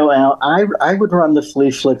said, Al, I would run the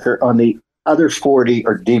flea flicker on the other 40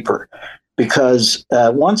 or deeper because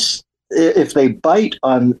if they bite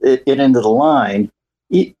on it into the line,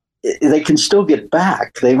 they can still get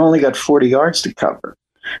back. They've only got 40 yards to cover.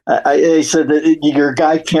 I said that your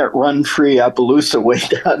guy can't run free Appaloosa way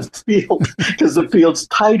down the field because the field's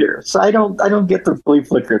tighter. So I don't get the flea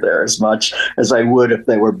flicker there as much as I would if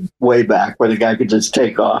they were way back where the guy could just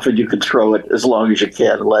take off and you could throw it as long as you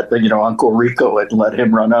can and let Uncle Rico it and let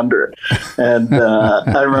him run under it. And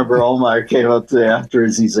I remember Olmeyer came up to me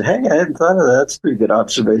afterwards. He said, "Hey, I hadn't thought of that. That's a pretty good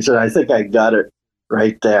observation." I think I got it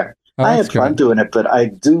right there. Oh, I had fun doing it, but I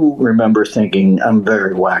do remember thinking I'm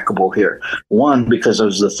very whackable here. One, because I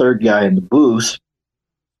was the third guy in the booth.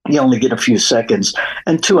 You only get a few seconds.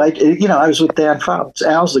 And two, I was with Dan Fouts.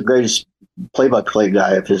 Al's the greatest play-by-play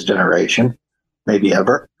guy of his generation, maybe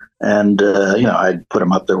ever. And, I'd put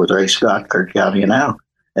him up there with Ray Scott, Kirk Gowdy, and Al.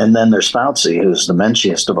 And then there's Fauci, who's the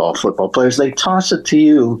menchiest of all football players. They toss it to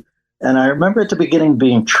you. And I remember at the beginning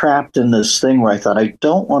being trapped in this thing where I thought, I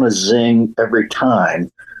don't want to zing every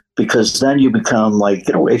time, because then you become like,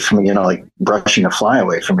 get away from me, like brushing a fly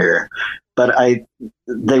away from here. But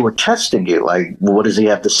they were testing you, like, what does he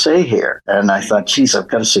have to say here? And I thought, geez, I've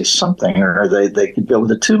got to say something, or they could go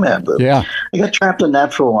with a two-man booth. Yeah. I got trapped in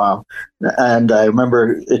that for a while. And I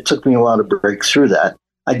remember it took me a while to break through that.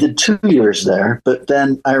 I did 2 years there, but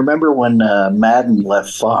then I remember when Madden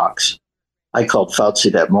left Fox, I called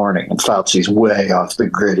Fauci that morning, and Fauci's way off the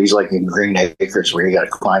grid. He's like in Green Acres where you got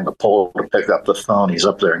to climb the pole to pick up the phone. He's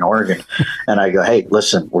up there in Oregon. And I go, hey,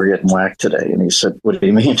 listen, we're getting whacked today. And he said, what do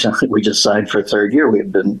you mean? We just signed for a third year.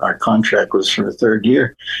 Our contract was for a third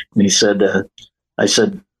year. And he said, I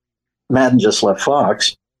said, Madden just left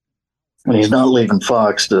Fox. And he's not leaving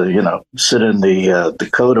Fox to, sit in the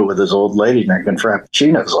Dakota with his old lady drinking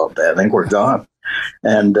frappuccinos all day. I think we're gone.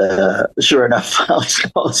 And sure enough,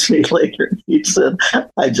 Fauci calls me later. He said,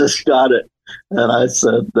 I just got it. And I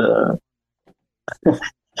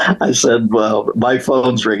said, well, my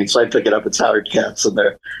phone's ringing. So I pick it up. It's Howard Katz, and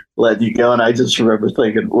they're letting you go. And I just remember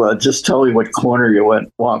thinking, well, just tell me what corner you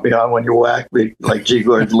want me on when you whack me, like G.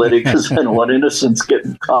 Gordon Liddy, because then one innocent's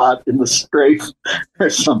getting caught in the strafe or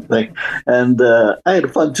something. And I had a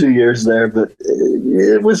fun 2 years there, but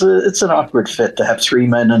it's an awkward fit to have three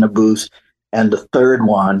men in a booth. And the third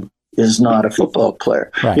one is not a football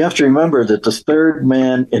player. Right. You have to remember that the third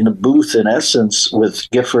man in the booth, in essence, with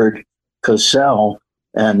Gifford, Cosell,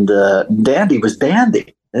 and Dandy was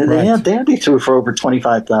Dandy. And right. Dandy threw for over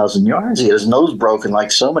 25,000 yards. He had his nose broken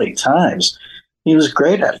like so many times. He was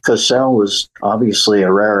great at it. Cosell was obviously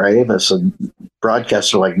a rare avis, a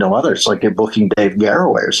broadcaster like no other. It's like you're booking Dave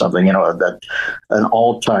Garroway or something, an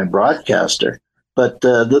all-time broadcaster. But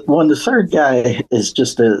when the third guy is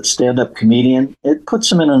just a stand-up comedian, it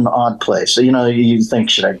puts him in an odd place. So, you think,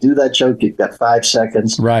 should I do that joke? You've got 5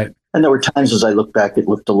 seconds. Right. And there were times as I look back, it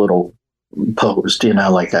looked a little posed,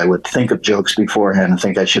 like I would think of jokes beforehand and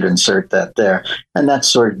think I should insert that there. And that's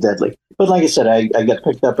sort of deadly. But like I said, I got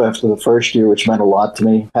picked up after the first year, which meant a lot to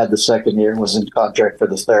me. Had the second year, was in contract for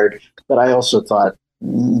the third. But I also thought,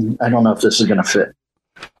 I don't know if this is going to fit.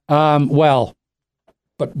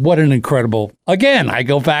 But what an incredible, again, I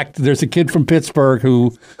go back, there's a kid from Pittsburgh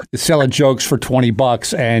who is selling jokes for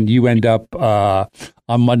 $20 and you end up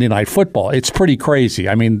on Monday Night Football. It's pretty crazy.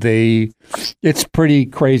 I mean, it's pretty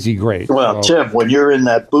crazy great. Well, so. Tim, when you're in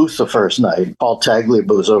that booth the first night, Paul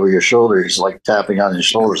Tagliabue's over your shoulder. He's like tapping on his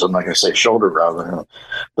shoulders. I'm not going to say shoulder rub,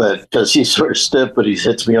 but because he's sort of stiff, but he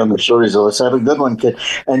hits me on the shoulder. He says, let's have a good one, kid.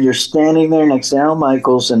 And you're standing there next to Al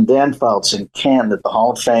Michaels and Dan Fouts in Canton at the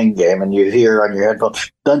Hall of Fame game, and you hear on your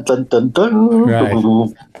headphones, dun, dun, dun, dun. Right.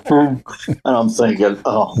 And I'm thinking,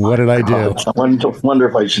 what did I do? I wonder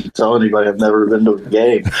if I should tell anybody I've never been to a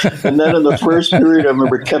game. And then in the first period, I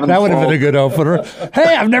remember Kevin That would have been a good opener.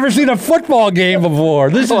 Hey, I've never seen a football game before.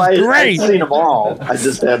 This is great. I've seen them all. I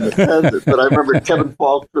just hadn't attended. But I remember Kevin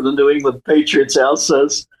Falk for the New England Patriots. Al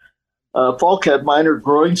says Falk had minor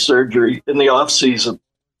groin surgery in the offseason.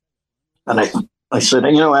 And I said,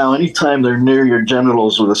 Al, anytime they're near your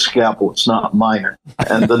genitals with a scalpel, it's not minor.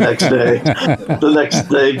 And the next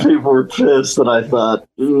day, people were pissed, and I thought,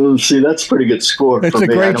 see, that's a pretty good score. It's for a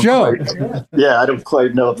me. great joke. I don't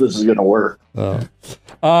quite know if this is going to work.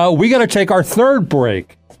 We got to take our third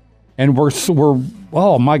break, and we're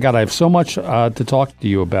oh my God, I have so much to talk to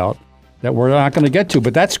you about that we're not going to get to,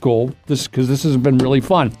 but that's cool because this has been really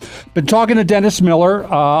fun. Been talking to Dennis Miller.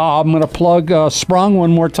 I'm going to plug Sprung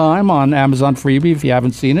one more time on Amazon Freebie if you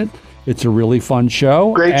haven't seen it. It's a really fun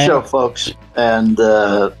show. Great show, folks. And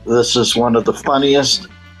this is one of the funniest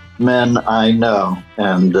men I know,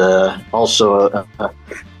 and also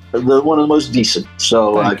one of the most decent.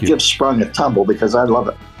 So give Sprung a tumble because I love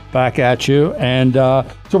it. Back at you. And so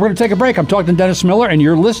we're going to take a break. I'm talking to Dennis Miller, and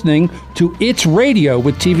you're listening to It's Radio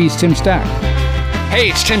with TV's Tim Stack. Hey,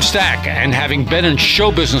 it's Tim Stack, and having been in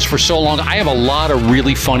show business for so long, I have a lot of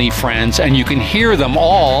really funny friends, and you can hear them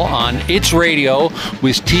all on It's Radio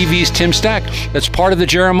with TV's Tim Stack. That's part of the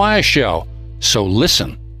Jeremiah Show. So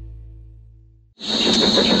listen.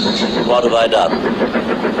 What have I done?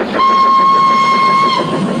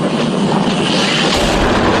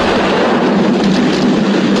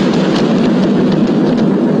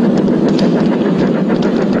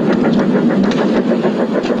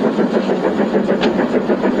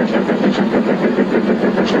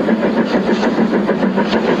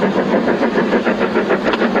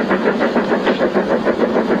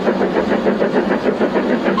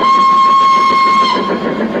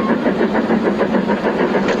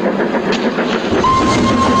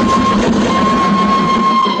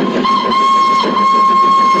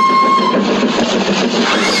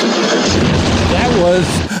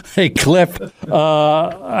 Hey, Cliff,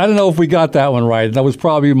 I don't know if we got that one right. That was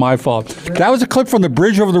probably my fault. That was a clip from the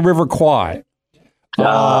bridge over the River Kwai,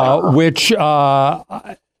 which,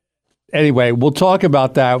 anyway, we'll talk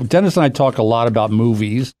about that. Dennis and I talk a lot about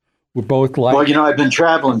movies. We're both like... Well, I've been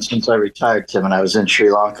traveling since I retired, Tim, and I was in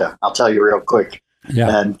Sri Lanka. I'll tell you real quick.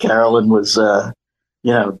 Yeah. And Carolyn was,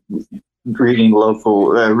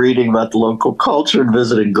 reading about the local culture and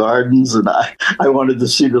visiting gardens, and I wanted to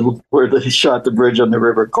see where they shot the bridge on the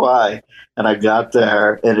River Kwai, and I got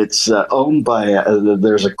there, and it's owned by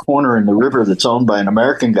there's a corner in the river that's owned by an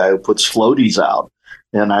American guy who puts floaties out,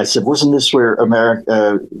 and I said, wasn't this where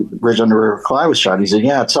bridge on the River Kwai was shot? He said,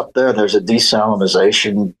 yeah, it's up there. There's a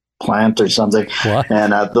desalinization plant or something. What?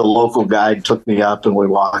 And the local guide took me up, and we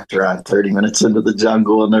walked around 30 minutes into the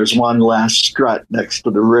jungle, and there's one last strut next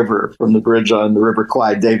to the river from the bridge on the River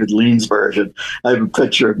Kwai, David Lean's version. I have a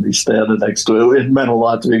picture of me standing next to it. It meant a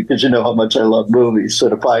lot to me because you know how much I love movies. So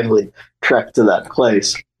to finally trek to that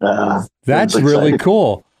place. That's really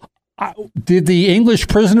cool. Did the English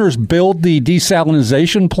prisoners build the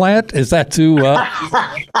desalinization plant? Is that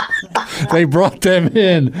they brought them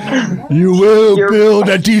in? You will build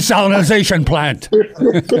a desalinization plant.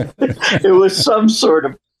 It was some sort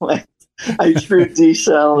of plant. I threw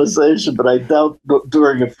desalinization, but I doubt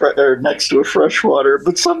during or next to a freshwater,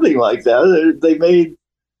 but something like that. They made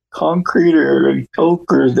concrete or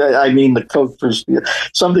coke, or the coke for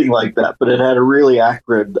something like that, but it had a really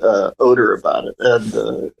acrid odor about it,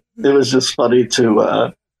 and it was just funny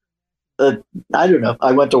to I don't know.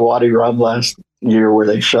 I went to Wadi Rum last year where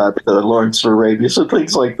they shot Lawrence of Arabia, so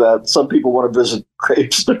things like that. Some people want to visit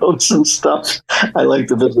gravestones and stuff. I like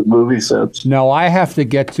to visit movie sets. No, I have to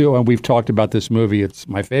get to, and we've talked about this movie. It's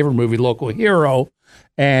my favorite movie, Local Hero,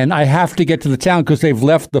 and I have to get to the town because they've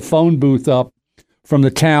left the phone booth up from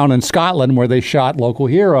the town in Scotland where they shot Local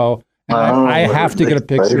Hero. And I have to get a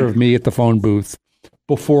picture of me at the phone booth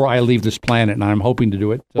before I leave this planet, and I'm hoping to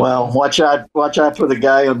do it. Well, watch out for the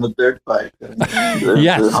guy on the dirt bike.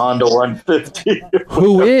 Yes. The Honda 150.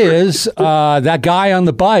 Who is, that guy on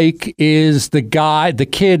the bike is the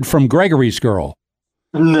kid from Gregory's Girl.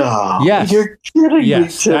 No. Yes. You're kidding me,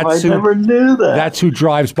 Tim. I never knew that. That's who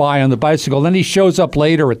drives by on the bicycle. Then he shows up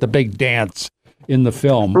later at the big dance in the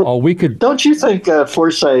film. Don't you think Bill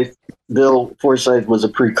Forsyth was a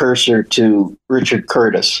precursor to Richard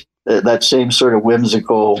Curtis? That same sort of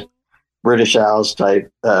whimsical British Isles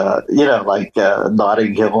type, like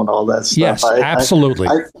Notting Hill and all that stuff. Yes, absolutely.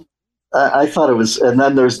 I thought it was, and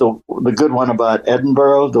then there's the good one about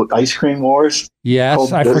Edinburgh, the ice cream wars.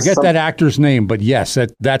 Yes, I forget that actor's name, but yes,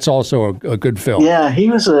 that's also a good film. Yeah,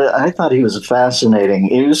 I thought he was fascinating.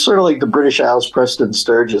 He was sort of like the British Isles Preston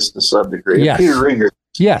Sturgis to some degree. Yes. Peter Ringer.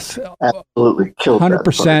 Yes. Absolutely killed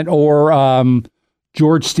 100%. Or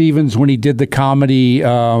George Stevens when he did the comedy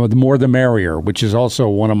The More the Merrier, which is also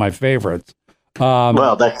one of my favorites.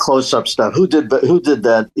 Well, that close-up stuff. Who did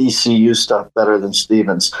that ECU stuff better than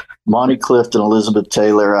Stevens? Monty Clift and Elizabeth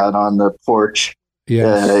Taylor out on the porch.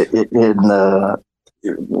 Yes.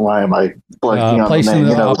 Why am I blanking on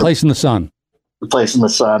the name? Place in the Sun. Place in the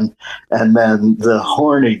Sun, and then the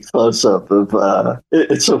horny close-up of.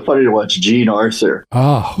 It's so funny to watch Jean Arthur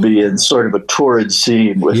be in sort of a torrid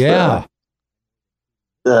scene with. Yeah.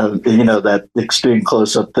 That extreme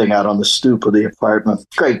close-up thing out on the stoop of the apartment.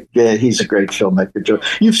 Great. Yeah, he's a great filmmaker, Joe.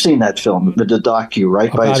 You've seen that film, the docu,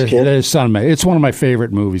 right? By his kid? His son. It's one of my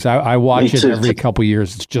favorite movies. I watch it every couple of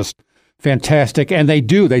years. It's just fantastic. And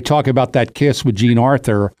they talk about that kiss with Jean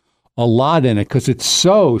Arthur a lot in it because it's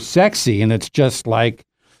so sexy and it's just like,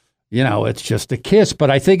 it's just a kiss.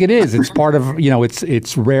 But I think it is. It's part of,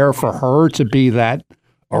 it's rare for her to be that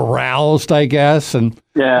aroused, I guess, and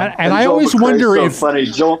I always wonder if funny.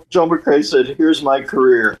 Joe McRae said, "Here's my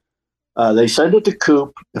career. They send it to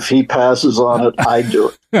Coop. If he passes on it, I do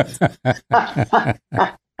it."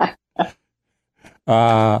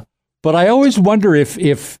 But I always wonder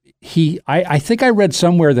if he. I think I read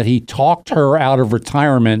somewhere that he talked her out of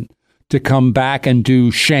retirement to come back and do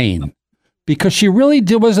Shane, because she really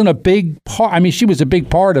wasn't a big part. I mean, she was a big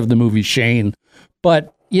part of the movie Shane,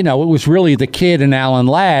 but. It was really the kid and Alan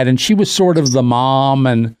Ladd, and she was sort of the mom.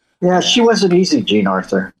 And yeah, she wasn't easy, Jean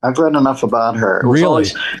Arthur. I've read enough about her. It was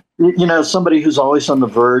really? Always, somebody who's always on the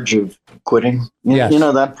verge of quitting. Yes.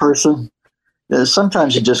 That person.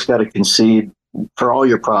 Sometimes you just got to concede for all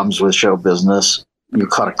your problems with show business. You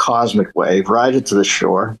caught a cosmic wave, ride it to the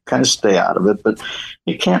shore, kind of stay out of it. But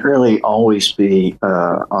you can't really always be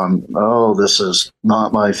this is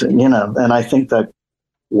not my thing, and I think that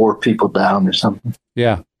wore people down or something.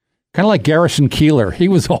 Yeah. Kind of like Garrison Keillor. He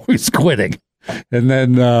was always quitting. And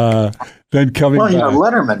then coming Well, back.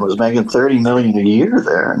 Letterman was making $30 million a year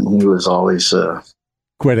there, and he was always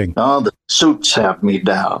quitting. Oh, the suits have me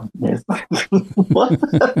down. What?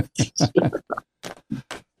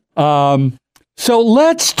 So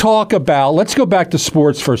let's go back to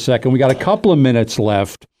sports for a second. We got a couple of minutes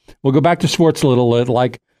left. We'll go back to sports a little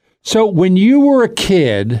bit. So when you were a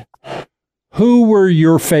kid, who were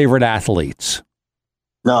your favorite athletes?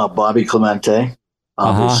 No, Bobby Clemente,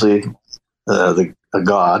 obviously, a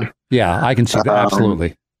god. Yeah, I can see that,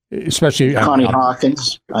 absolutely. Especially Connie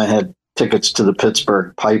Hawkins. I had tickets to the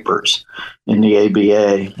Pittsburgh Pipers in the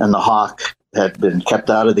ABA, and the Hawk had been kept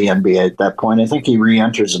out of the NBA at that point. I think he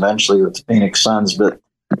re-enters eventually with the Phoenix Suns, but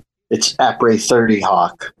it's après 30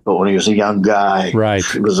 Hawk. But when he was a young guy, right,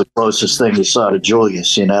 it was the closest thing he saw to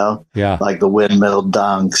Julius, Yeah. Like the windmill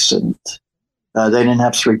dunks, and they didn't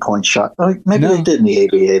have three-point shot. Oh, maybe they did in the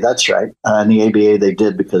ABA. That's right. In the ABA, they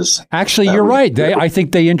did because... Actually, you're right. I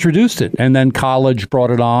think they introduced it, and then college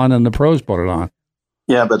brought it on, and the pros brought it on.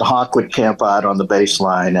 Yeah, but Hawk would camp out on the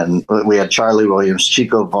baseline, and we had Charlie Williams,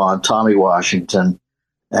 Chico Vaughn, Tommy Washington,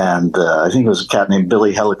 and I think it was a cat named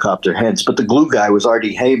Billy Helicopter Hens. But the glue guy was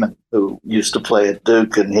Artie Heyman, who used to play at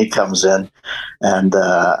Duke, and he comes in, and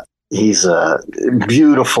he's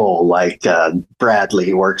beautiful, like Bradley.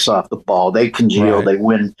 He works off the ball. They congeal. Right. They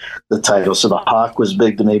win the title. So the Hawk was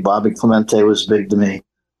big to me. Bobby Clemente was big to me.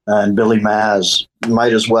 And Billy Maz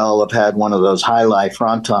might as well have had one of those high-life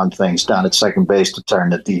fronton things down at second base to turn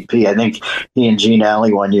to DP. I think he and Gene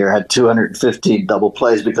Alley one year had 215 double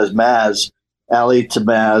plays because Alley to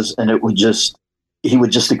Maz, and he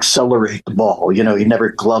would just accelerate the ball. He never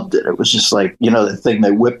gloved it. It was just like, the thing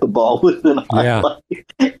they whip the ball with in highlight.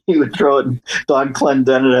 He would throw it. And Don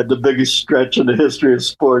Clendenin had the biggest stretch in the history of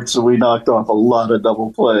sports, so we knocked off a lot of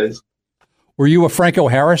double plays. Were you a Franco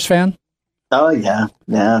Harris fan? Oh, yeah.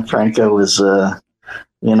 Yeah, Franco was,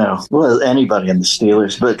 anybody in the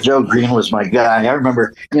Steelers. But Joe Green was my guy. I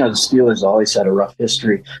remember, the Steelers always had a rough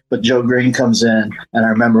history. But Joe Green comes in, and I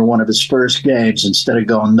remember one of his first games, instead of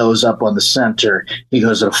going nose up on the center, he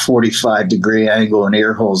goes at a 45-degree angle and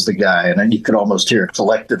ear holes the guy. And then you could almost hear a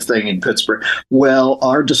collective thing in Pittsburgh. Well,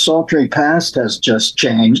 our desultory past has just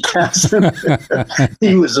changed, hasn't it?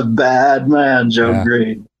 He was a bad man, Joe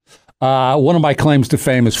Green. One of my claims to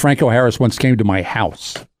fame is Franco Harris once came to my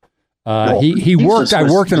house. He worked. I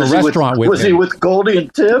worked in a restaurant with him. Was he with Goldie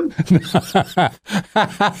and Tim?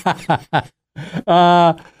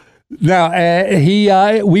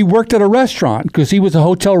 We worked at a restaurant because he was a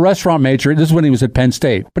hotel restaurant major. This is when he was at Penn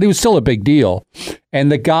State, but he was still a big deal.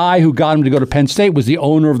 And the guy who got him to go to Penn State was the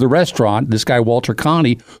owner of the restaurant, this guy Walter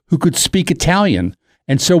Conti, who could speak Italian.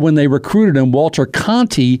 And so when they recruited him, Walter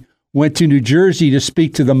Conti went to New Jersey to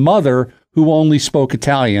speak to the mother who only spoke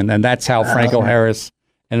Italian, and that's how Franco Harris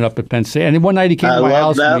ended up at Penn State. And one night he came to my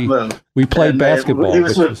house and we played basketball.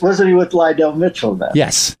 Wasn't he with Lydell Mitchell then?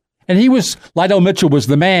 Yes. And Lydell Mitchell was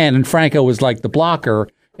the man, and Franco was like the blocker,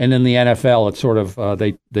 and in the NFL it sort of,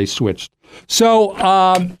 they switched. So,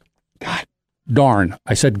 God darn.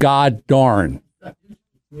 I said God darn.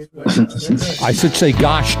 I should say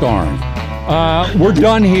gosh darn. We're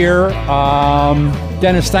done here.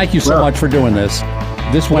 Dennis, thank you so much for doing this.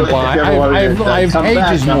 This went by. I have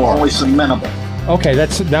pages more. Only some minimal. Okay,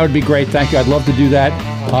 that would be great. Thank you. I'd love to do that.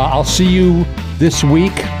 I'll see you this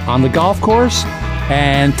week on the golf course.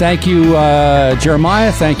 And thank you,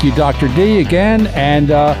 Jeremiah. Thank you, Dr. D, again. And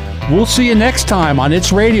we'll see you next time on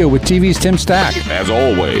It's Radio with TV's Tim Stack. As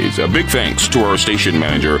always, a big thanks to our station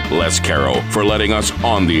manager, Les Carroll, for letting us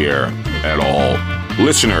on the air at all.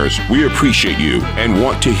 Listeners, we appreciate you and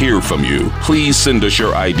want to hear from you. Please send us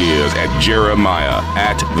your ideas at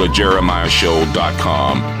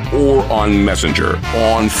jeremiah@thejeremiahshow.com or on Messenger,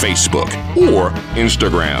 on Facebook, or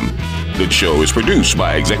Instagram. The show is produced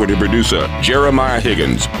by executive producer Jeremiah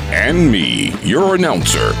Higgins and me, your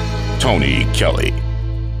announcer, Tony Kelly.